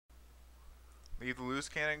Leave the loose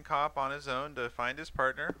cannon cop on his own to find his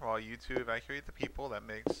partner while you two evacuate the people. That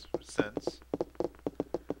makes sense.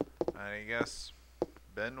 I guess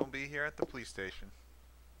Ben will be here at the police station.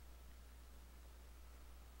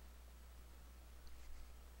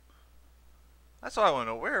 That's all I want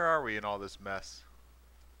to know. Where are we in all this mess?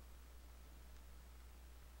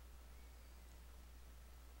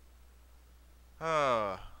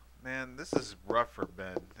 Oh, man, this is rough for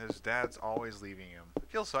Ben. His dad's always leaving him. I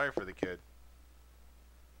feel sorry for the kid.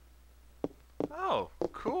 Oh,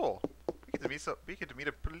 cool. We get to meet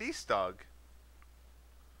a police dog.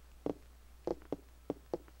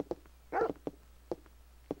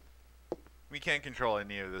 We can't control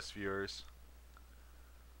any of this, viewers.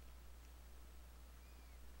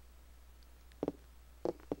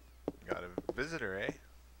 Got a visitor, eh?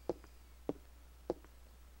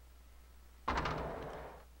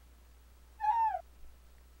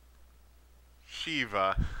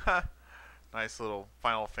 Shiva. Nice little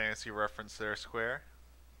Final Fantasy reference there, Square.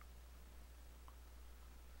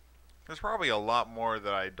 There's probably a lot more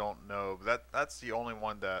that I don't know, but that's the only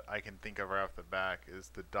one that I can think of right off the back is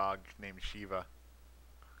the dog named Shiva.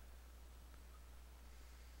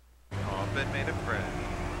 Oh, Ben made a friend.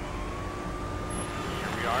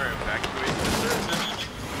 Here we are evacuating the citizen.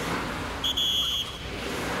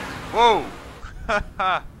 Whoa!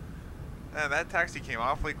 Haha! Man, that taxi came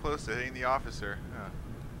awfully close to hitting the officer.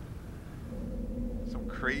 Some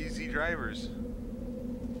crazy drivers.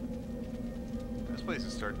 This place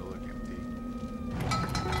is starting to look empty.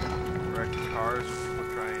 Wrecked cars, people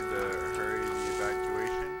trying to hurry the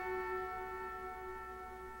evacuation.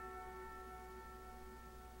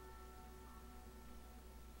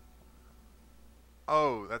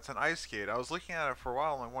 Oh, that's an ice skate. I was looking at it for a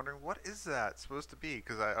while and I'm wondering, what is that supposed to be?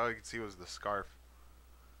 Because all I could see was the scarf.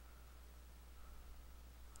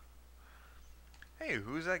 Hey,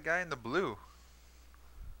 who's that guy in the blue?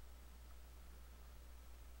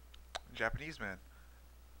 Japanese man.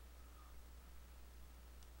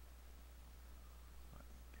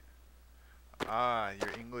 Ah,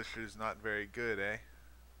 your English is not very good, eh?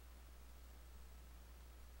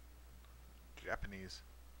 Japanese.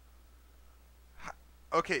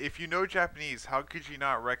 Okay, if you know Japanese, how could you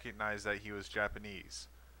not recognize that he was Japanese?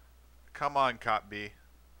 Come on, Cop B.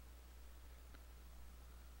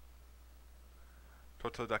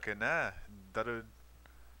 Toto dake ne, daru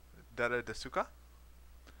desu ka?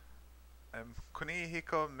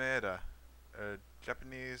 Kunihiko Maeda,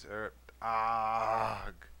 Japanese,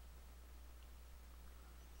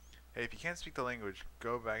 Hey, if you can't speak the language,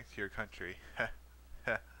 go back to your country.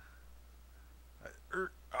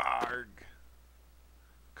 Arg.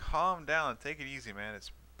 Calm down, take it easy, man.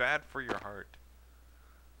 It's bad for your heart.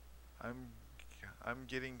 I'm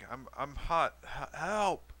hot.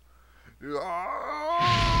 Help!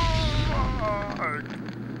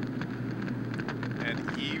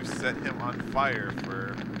 And Eve set him on fire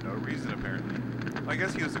for no reason, apparently. I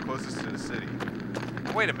guess he was the closest to the city.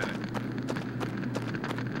 Oh, wait a minute.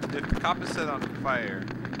 If the cop is set on fire...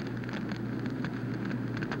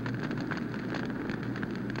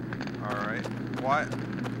 Alright.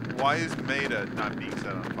 Why is Maida not being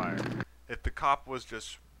set on fire? If the cop was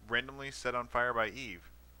just randomly set on fire by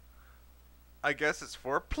Eve. I guess it's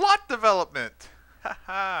for plot development!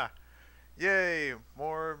 Haha! Yay!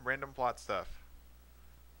 More random plot stuff.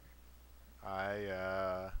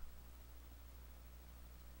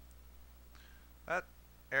 That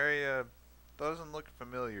area doesn't look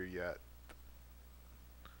familiar yet.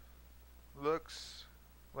 Looks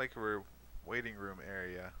like a waiting room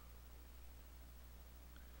area.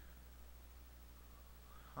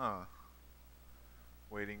 Huh.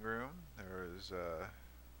 Waiting room. There's,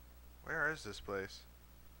 where is this place?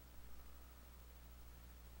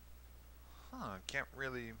 Huh, can't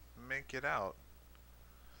really make it out.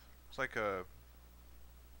 It's like a...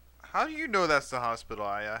 How do you know that's the hospital,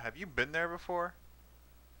 Aya? Have you been there before?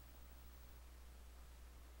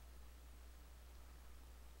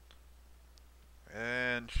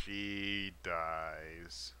 And she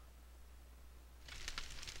dies.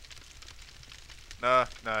 Nah,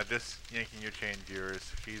 just yanking your chain,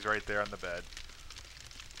 viewers. She's right there on the bed.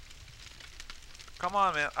 Come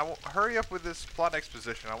on, man. Hurry up with this plot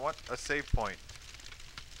exposition. I want a save point.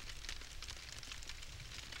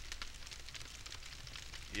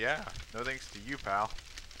 Yeah, no thanks to you, pal.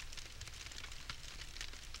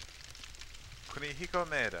 Kunihiko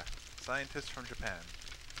Maeda, scientist from Japan.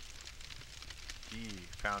 He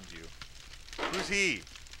found you. Who's he?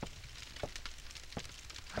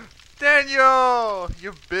 Daniel!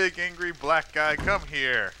 You big angry black guy, come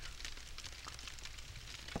here.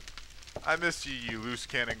 I missed you, you loose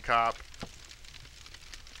cannon cop.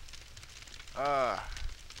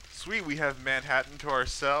 Sweet, we have Manhattan to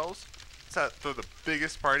ourselves. Let's throw the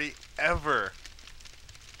biggest party ever.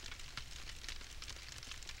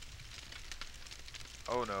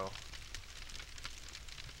 Oh no.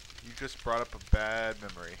 You just brought up a bad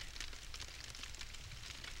memory.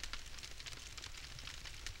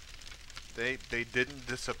 They didn't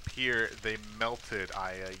disappear, they melted,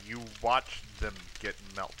 Aya. You watched them get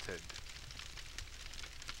melted.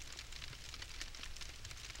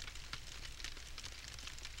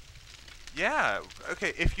 Yeah,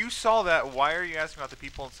 okay, if you saw that, why are you asking about the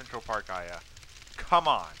people in Central Park, Aya? Come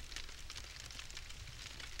on.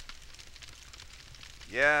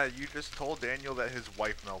 Yeah, you just told Daniel that his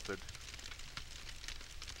wife melted.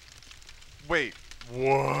 Wait,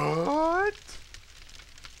 what?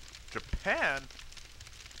 Japan?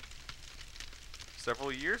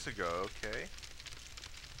 Several years ago, okay.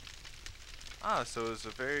 Ah, so it was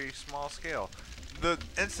a very small scale. The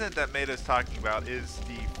incident that made us talking about is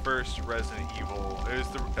the first Resident Evil.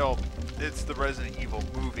 It's the Resident Evil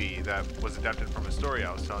movie that was adapted from a story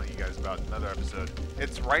I was telling you guys about in another episode.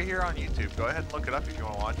 It's right here on YouTube. Go ahead and look it up if you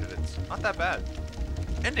want to watch it. It's not that bad.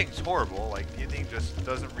 Ending's horrible. Like, the ending just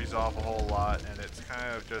doesn't resolve a whole lot, and it's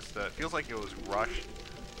kind of just it feels like it was rushed.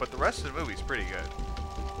 But the rest of the movie's pretty good.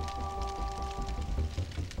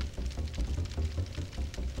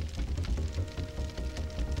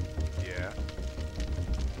 Yeah.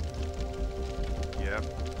 Yep.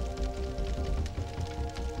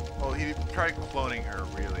 Well, he tried cloning her,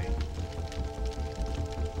 really.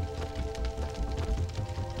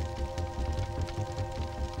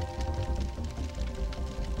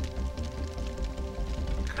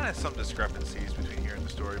 Kind of some discrepancies between here and the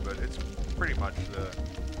story, but it's pretty much the...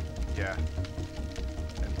 Yeah.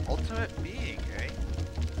 An ultimate being, eh?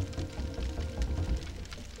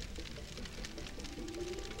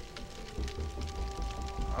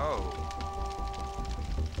 Oh.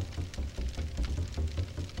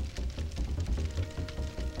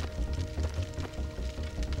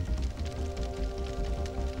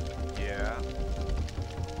 Yeah.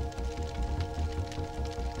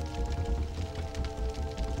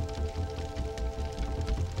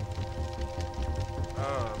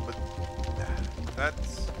 But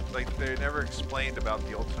that's like they never explained about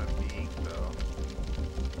the ultimate being, though.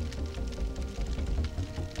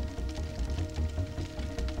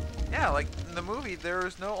 Yeah, like in the movie, there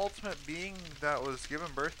was no ultimate being that was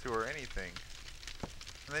given birth to or anything,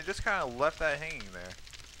 and they just kind of left that hanging there.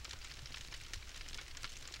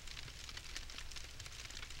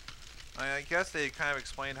 I guess they kind of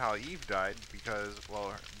explained how Eve died because,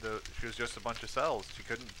 well, she was just a bunch of cells. She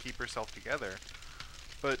couldn't keep herself together.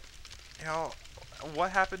 But, you know,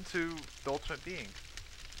 what happened to the ultimate being?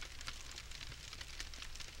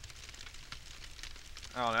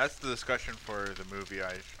 Oh, that's the discussion for the movie.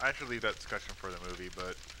 I should leave that discussion for the movie,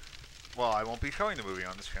 but, well, I won't be showing the movie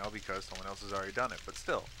on this channel because someone else has already done it, but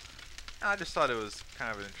still. I just thought it was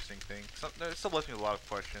kind of an interesting thing. It still left me with a lot of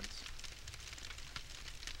questions.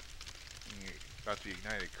 You're about to be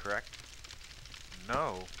ignited, correct?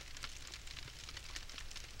 No.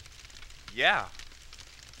 Yeah.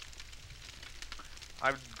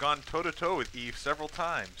 I've gone toe-to-toe with Eve several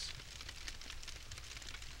times.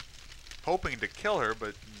 Hoping to kill her,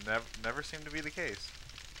 but never seemed to be the case.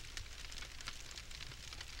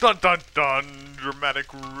 Dun dun dun! Dramatic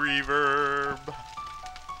reverb!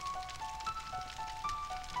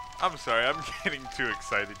 I'm sorry, I'm getting too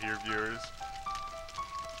excited here, viewers.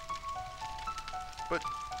 But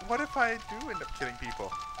what if I do end up killing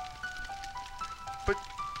people? But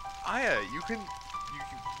Aya, you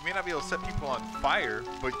may not be able to set people on fire,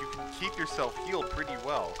 but you can keep yourself healed pretty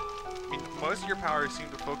well. I mean, most of your powers seem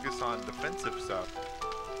to focus on defensive stuff.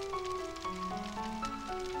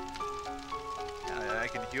 I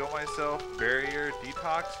can heal myself, barrier,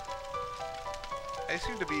 detox. I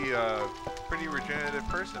seem to be a pretty regenerative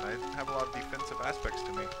person. I have a lot of defensive aspects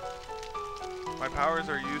to me. My powers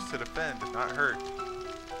are used to defend, not hurt.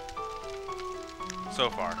 So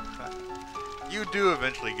far. You do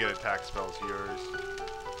eventually get attack spells, yours.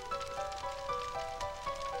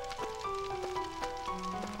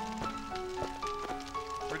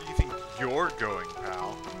 Where do you think you're going,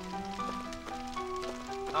 pal?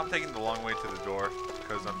 I'm taking the long way to the door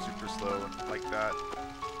because I'm super slow and like that.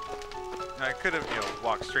 I could have,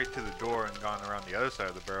 walked straight to the door and gone around the other side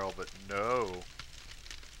of the barrel, but no.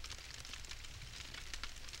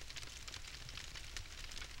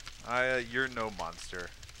 You're no monster.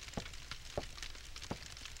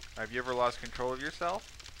 Have you ever lost control of yourself?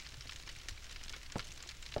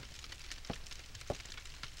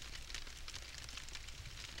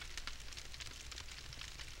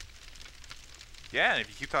 Yeah, and if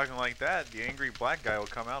you keep talking like that, the angry black guy will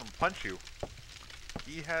come out and punch you.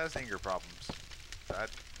 He has anger problems.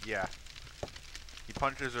 Yeah. He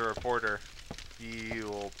punches a reporter, he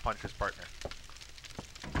will punch his partner.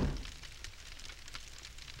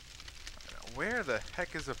 Where the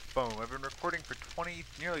heck is the phone? I've been recording for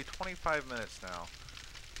nearly 25 minutes now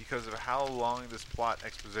because of how long this plot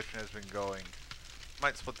exposition has been going.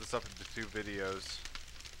 Might split this up into 2 videos.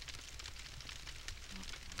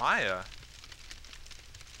 Maya?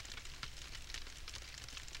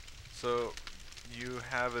 So, you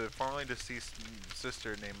have a formerly deceased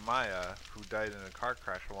sister named Maya who died in a car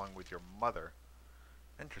crash along with your mother.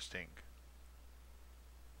 Interesting.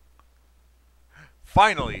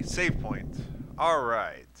 Finally, save point.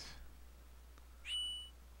 Alright.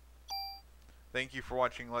 Thank you for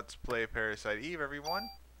watching Let's Play Parasite Eve, everyone.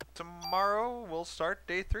 Tomorrow we'll start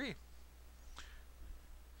day 3.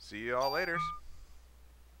 See you all later.